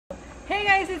Hey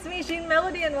guys, it's me, Shane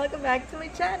Melody, and welcome back to my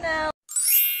channel!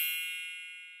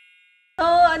 So,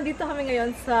 andito kami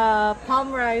ngayon sa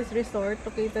Palm Rise Resort,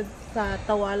 located sa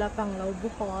Tawala, Panglao,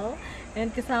 Bohol.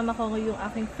 And kasama ko yung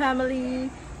aking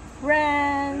family,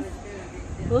 friends,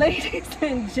 ladies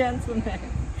and gentlemen.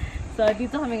 So,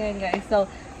 dito kami ngayon guys.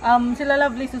 So, sila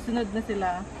Lovely, susunod na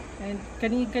sila. And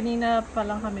kanina pa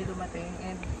lang kami dumating.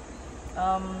 And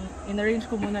in-arrange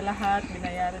ko muna lahat,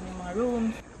 binayaran yung mga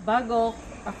rooms bago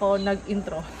ako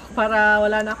nag-intro para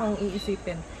wala na akong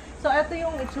iisipin. So, ito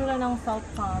yung itsura ng South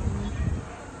Palm.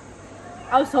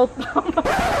 South Palm.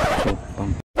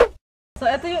 So,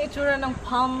 ito yung itsura ng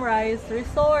Palm Rise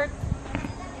Resort.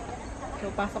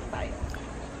 So, pasok tayo.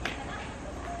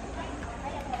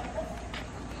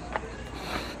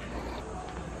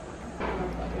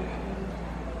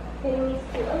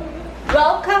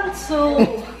 Welcome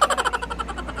to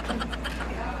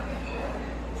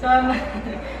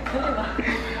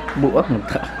buak mo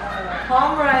ta.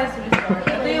 Palm Rise Resort.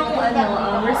 Ito yung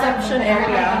reception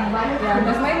area. Yan.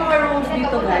 Tapos may mga rooms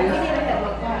dito guys.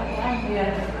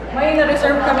 Yan. May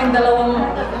na-reserve kaming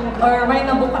may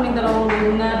na-book kaming dalawang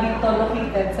room na dito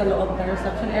located sa loob ng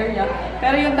reception area.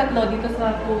 Pero yung tatlo dito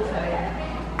sa poolside.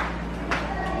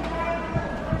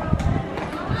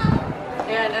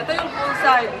 Ayan, ito yung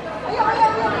poolside.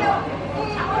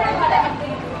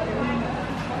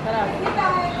 Tara.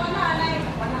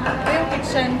 Ito yung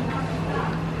kitchen.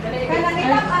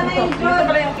 Dito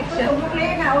pala yung kitchen.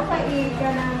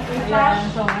 Ayan,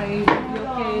 so may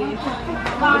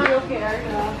videoke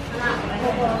area.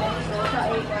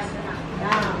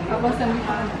 Tapos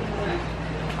nandito.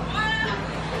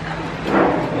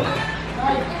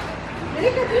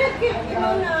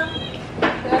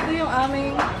 Ito yung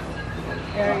aming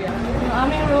area. Yung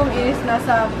aming room is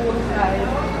nasa poolside.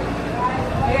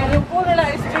 Ayan, yung pool nila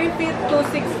is 3 feet to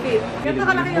 6 feet. Ganito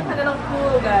kalaki yung kanilang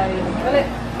pool, guys. Bali,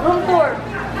 room tour.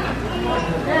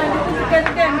 Ayan, dito si Ken.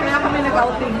 Kaya kami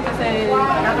nag-outing kasi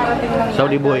nakarating lang.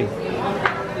 Saudi boy.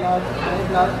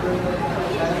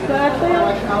 So,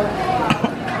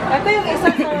 ito yung isa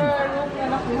sa room na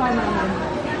nakuha namin.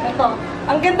 Ito.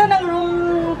 Ang ganda ng room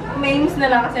names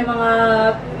nila kasi mga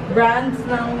brands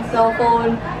ng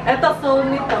cellphone. Ito,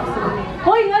 Sony to.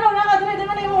 Hoy, ano? Nakadali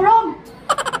na yung room!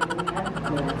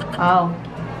 Wow.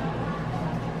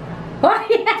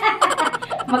 Hoy!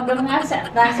 Magdang nga sa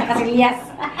kasilyas.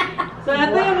 So,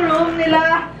 ito yung room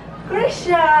nila.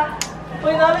 Krisha!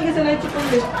 Uy, namin kasi na yung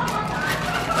chikulit.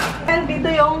 And dito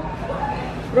yung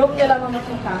room nila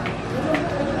mamasuka.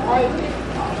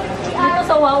 Dito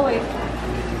sa Huawei.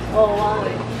 Oh,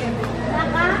 Huawei.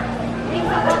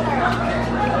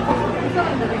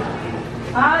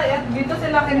 Dito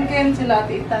sila Ken, sila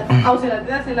Titan.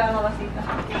 Sila Mamasita.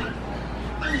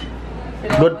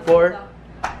 Good for?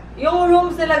 Yung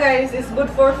rooms nila guys is good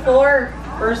for 4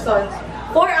 persons.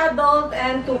 4 adult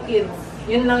and 2 kids.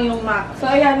 Yun lang yung max. So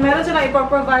ayan, meron silang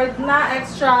ipoprovide na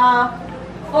extra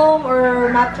foam or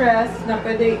mattress na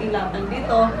pwede ilapag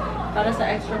dito para sa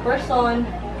extra person.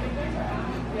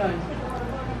 Yun.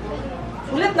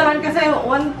 Ulit naman kasi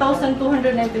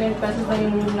 1,299 pesos na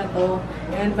yung room na to.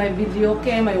 And may videoke,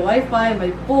 may wifi,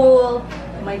 may pool,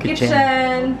 may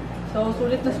kitchen. So,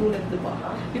 sulit na sulit, diba?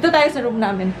 Dito tayo sa room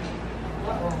namin.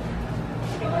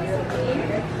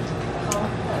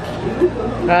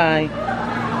 Hi.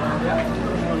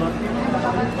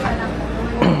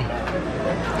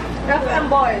 FM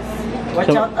boys.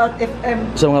 Watch out FM.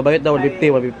 So mga bayot daw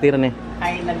 150 rin eh.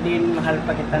 Ay Nadine, mahal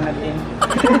pa kita Nadine.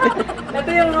 Ito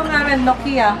yung room namin,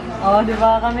 Nokia. Oh, di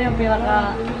ba? Kami yung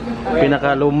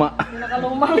Pinakaluma.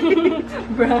 Pinakalumang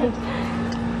brand.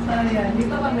 So, ayan.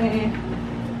 Dito kami.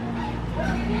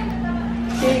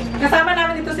 Kasama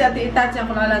namin dito si Ate Itachi ang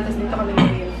kunalan. Tapos dito kami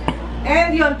ngayon.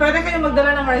 And yun, pwede kayo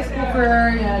magdala ng rice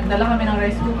cooker. Yan, dala kami ng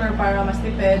rice cooker para mas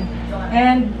tipid.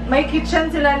 And may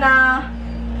kitchen sila na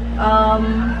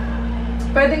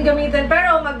pwedeng gamitin.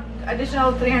 Pero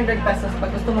mag-additional 300 pesos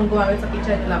pag gusto mong gumamit sa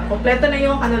kitchen nila. Kompleto na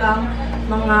yung kanilang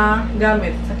mga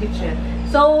gamit sa kitchen.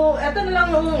 So, eto na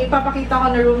lang yung ipapakita ko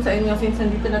na room sa inyo since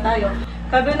nandito na tayo.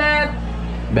 Cabinet,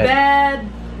 bed,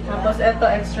 tapos eto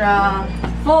extra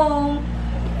foam,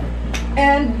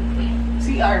 and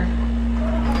CR.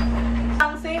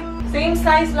 Ang same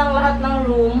size lang lahat ng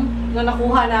room na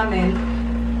nakuha namin.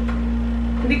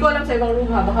 Hindi ko alam sa ibang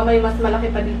room ha, baka may mas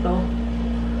malaki pa dito.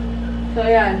 So,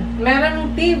 ayan.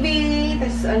 Meron TV,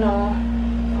 tapos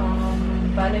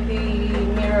vanity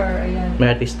mirror, ayan.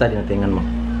 May artista din natingan mo.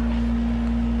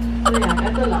 Ayan,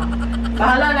 ito lang.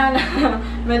 Bahala na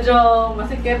medyo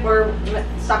masikip or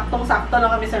saktong-sakto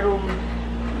lang kami sa room.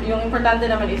 Yung importante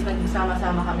naman is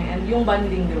nagsama-sama kami and yung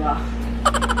bonding, di ba?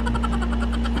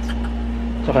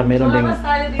 Saka meron So, ding labas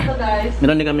tayo dito, guys.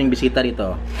 meron din kaming bisita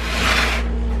dito.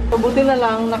 Mabuti na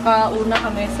lang, nakauna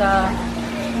kami sa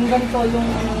yung ganito, yung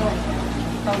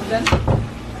tawag dyan?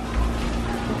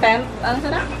 Tent? Ano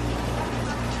sana?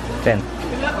 Tent.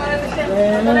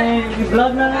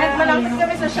 Vlog na Kahit malapit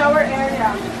kami sa shower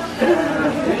area.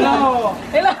 Hello!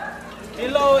 Hello!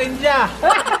 Hello, India!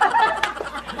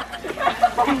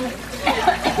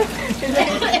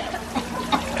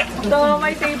 So,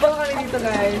 may table kami dito,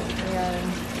 guys. Ayan.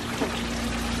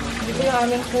 Dito yung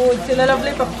aming food. Sila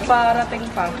Lovely pa parating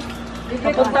pa.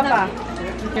 Papunta pa.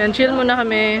 Ayan, chill muna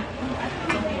kami.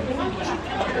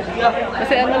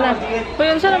 Kasi ano na. Uy,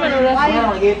 yun saan naman oras?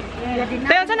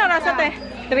 Te, yun saan oras te?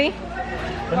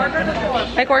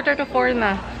 3? Ay, 3:45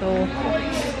 na. So,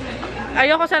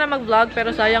 ayoko sana mag-vlog,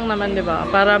 pero sayang naman, di ba?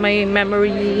 Para may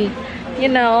memory, you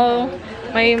know,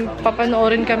 may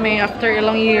papanoorin kami after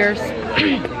ilang years.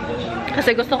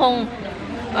 Kasi gusto kong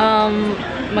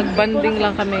mag-banding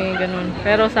lang kami, ganun.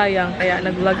 Pero sayang, kaya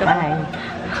nag-vlog ako.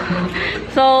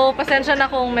 So, pasensya na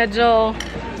kung medyo,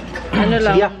 ano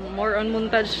lang, more on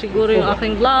montage siguro yung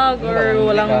aking vlog or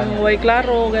walang way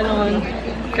klaro, ganun.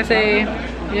 Kasi,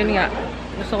 yun nga,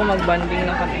 gusto ko mag-banding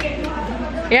lang kami.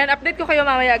 Yan, update ko kayo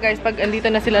mamaya guys pag andito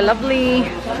na sila Lovely.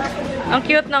 Ang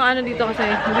cute ng ano dito kasi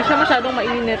hindi siya masyadong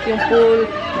mainit yung pool.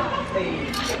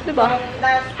 Diba?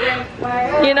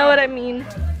 You know what I mean?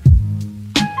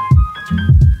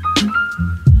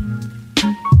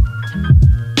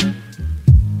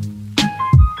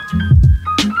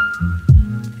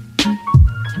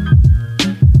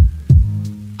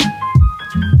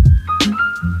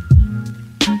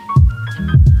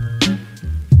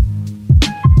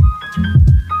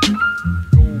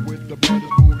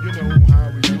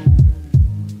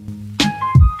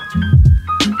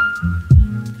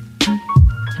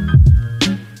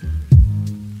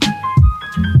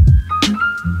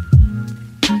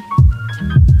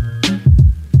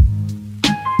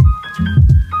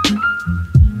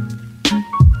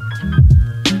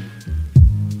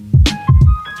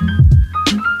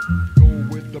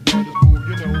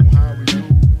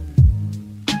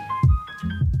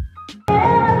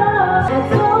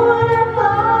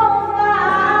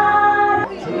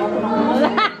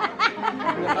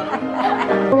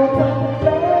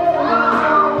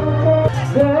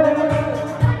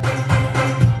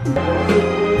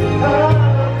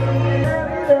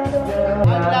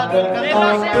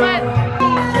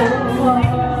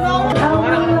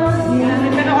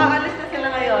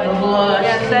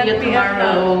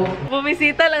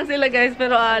 Bumisita lang sila guys,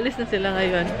 pero aalis na sila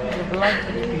ngayon.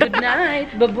 Good night,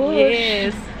 babush.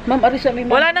 Yes. Ma'am, Arisa, may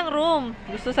Wala nang room.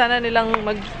 Gusto sana nilang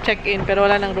mag-check-in, pero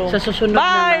wala nang room. Sa susunod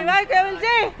Bye! naman. Bye, Kuya LJ!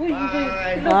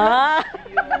 Ah!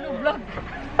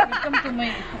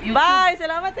 Bye!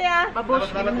 Salamat ya!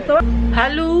 Babush.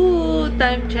 Hello!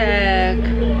 Time check.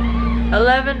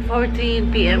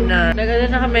 11:14 PM na. Nagano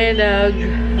na kami,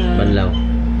 Panglao.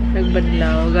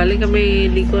 Nagbanlaw. Galing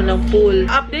kami liko ng pool.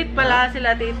 Update pala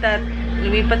sila tita.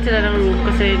 Lumipat sila ng room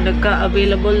kasi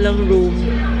nagka-available ng room.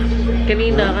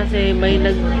 Kanina kasi may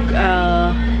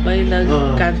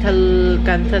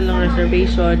cancel ng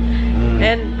reservation.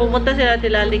 And pumunta sila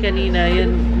Tilali kanina.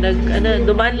 Yun,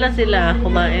 dumaan lang sila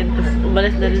kumain. Tapos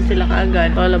umalis na rin sila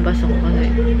kaagad. Palabas ako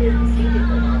kasi.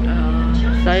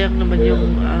 Sayang naman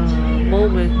yung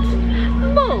moments.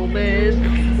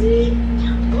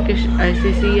 Kasi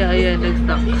si Sia, ayan,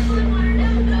 nag-stocks.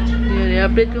 Yun,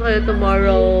 i-update ko kayo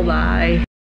tomorrow. Bye!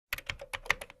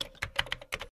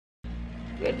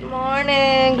 Good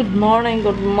morning! Good morning!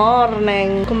 Good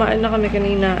morning! Kumain na kami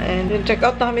kanina and check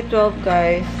out na kami 12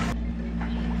 guys.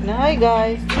 Na hi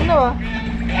guys! Sino ba?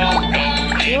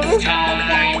 Yun?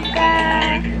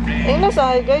 Eh,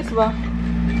 nasa hi guys ba?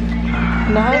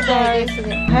 Na hi guys!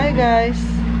 Hi guys!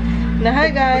 Na hi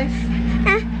guys!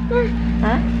 Ha?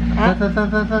 Ha?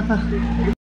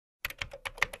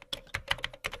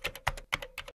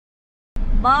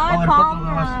 Bye,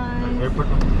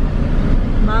 Airport.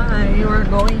 Bye. We're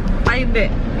going. Ay, hindi.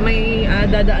 May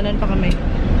dadaanan pa kami.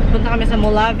 Punta kami sa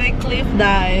Molave Cliff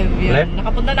Dive. Yun.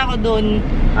 Nakapunta na ako dun.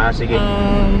 Sige.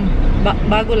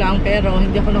 Bago lang, pero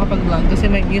hindi ako nakapag-vlog kasi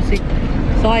may music.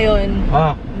 So, ngayon,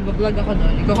 mag-vlog ako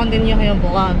dun. Iko-continue ko yung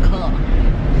vlog ko.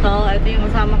 So, ito yung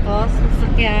kasama ko sa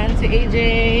sasakyan. Si AJ,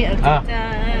 at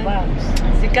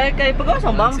si Kai. Pag-awas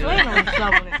ang Bangs.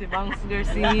 Si Bangs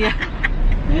Garcia.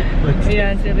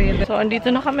 Ayan, si Rita. So,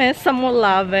 andito na kami sa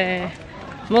Molave.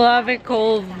 Molave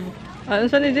Cove. Ano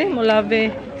saan AJ? Molave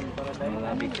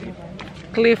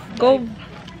Cliff Cove.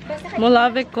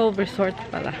 Molave Cove Resort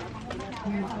pala.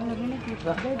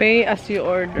 Pay as you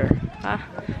order.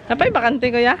 Napay bakante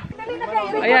ko ya?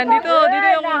 Ayan, dito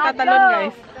yung tatalon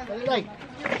guys.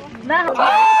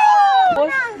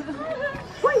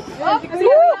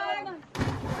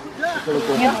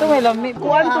 Ito may lamit.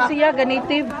 Kuan to siya,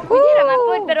 ganitive. Hindi naman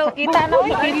po, pero kita na ko.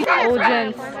 Oh,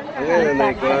 gels.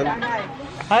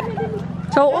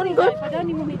 So, on good.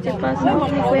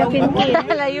 Kuya Kinkin.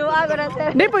 Layo ako na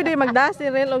sir. Hindi pwede magdasi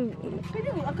rin.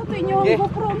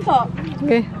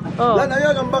 Okay. Oh.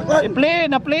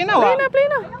 Play na, Play na, play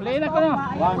na. Play na ko na.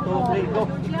 1, 2, 3, go.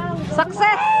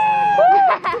 Success!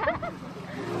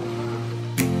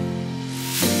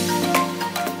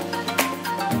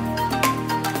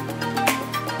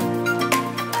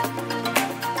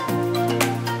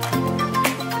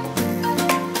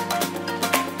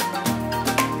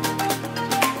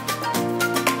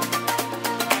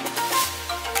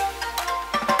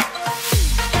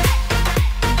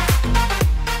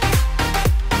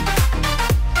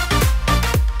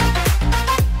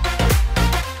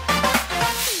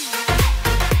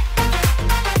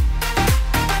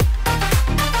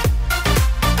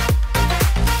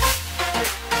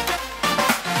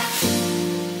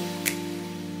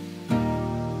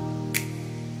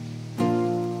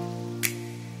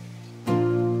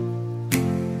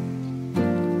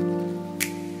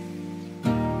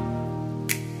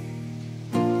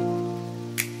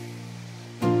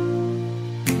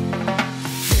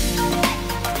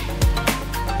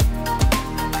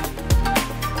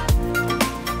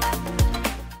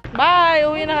 Bye!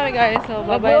 Uwi na kami guys. So,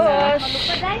 bye-bye na.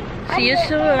 See you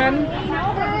soon.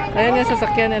 Ayun yung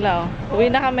sasakyan nila. Oh. Uwi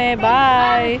na kami.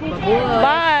 Bye!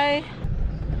 Bye!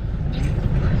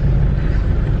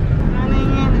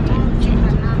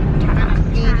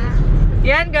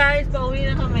 Yan guys, pauwi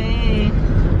na kami.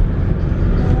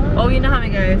 Pauwi na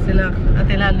kami guys. Sila,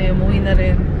 Ate Lali, umuwi na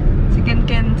rin. Si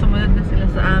Ken sumunod na sila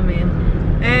sa amin.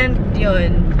 And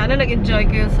yun, sana nag-enjoy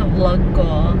kayo sa vlog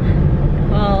ko.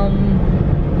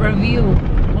 Review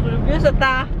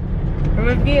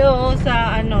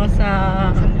sa ano, sa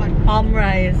palm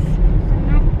rice.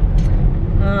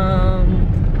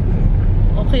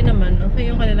 Okay naman.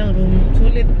 Okay yung kanilang room.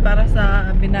 Sulit para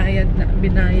sa binayad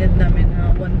namin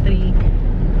na 1.3.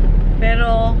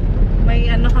 Pero may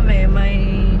ano kami, may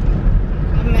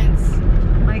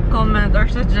comment or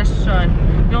suggestion.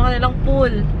 Yung kanilang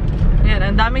pool. Yan,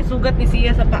 ang daming sugat ni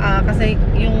Sia sa paa kasi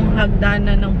yung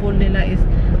hagdanan ng pool nila is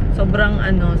sobrang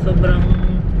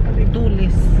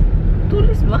tulis.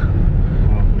 Tulis ba?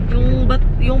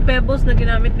 Yung pebbles na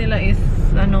ginamit nila is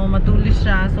matulis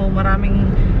siya. So maraming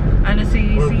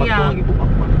si Sia.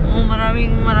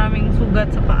 Maraming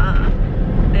sugat sa paa.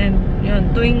 And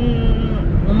yun, tuwing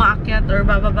umaakyat or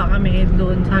bababa kami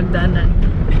doon sa hagdanan,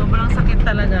 sobrang sakit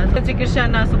talaga. Kasi siya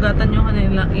nasugatan yung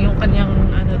kanyang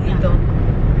dito.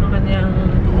 Yung kanyang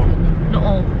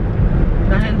noo.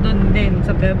 Dahil doon din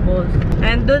sa pebbles.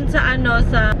 And doon sa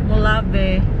sa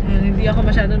Molave, hindi ako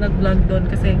masyado nag-vlog doon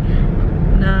kasi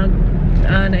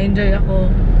na-enjoy ako.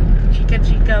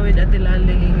 Chika-chika with Ate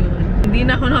Lali yun. Hindi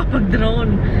na ako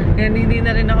nakapag-drone. And hindi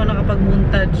na rin ako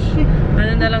nakapag-montage.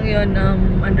 Na lang yun,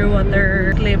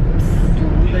 underwater clips.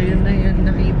 So yun na yun,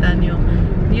 nakita nyo.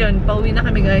 Yun, pauwi na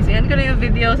kami guys. Ayan ko na yung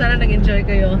video. Sana nag-enjoy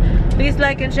kayo. Please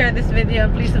like and share this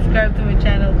video. Please subscribe to my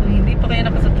channel. Kung hindi pa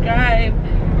kayo nakasubscribe,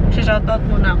 shoutout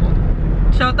muna ako.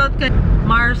 Shoutout kay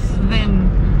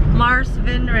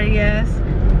Marsvin Reyes.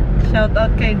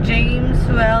 Shoutout kay James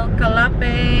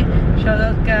Calape.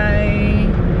 Shoutout kay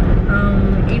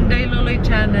Inday Loloy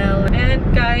Channel. And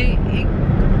kay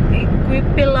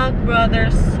Equipilag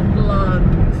Brothers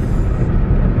Vlogs.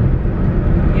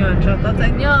 Yun, shoutout sa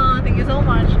inyo. Thank you so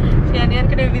much. Yan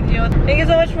ko na yung video. Thank you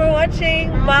so much for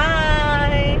watching.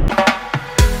 Bye!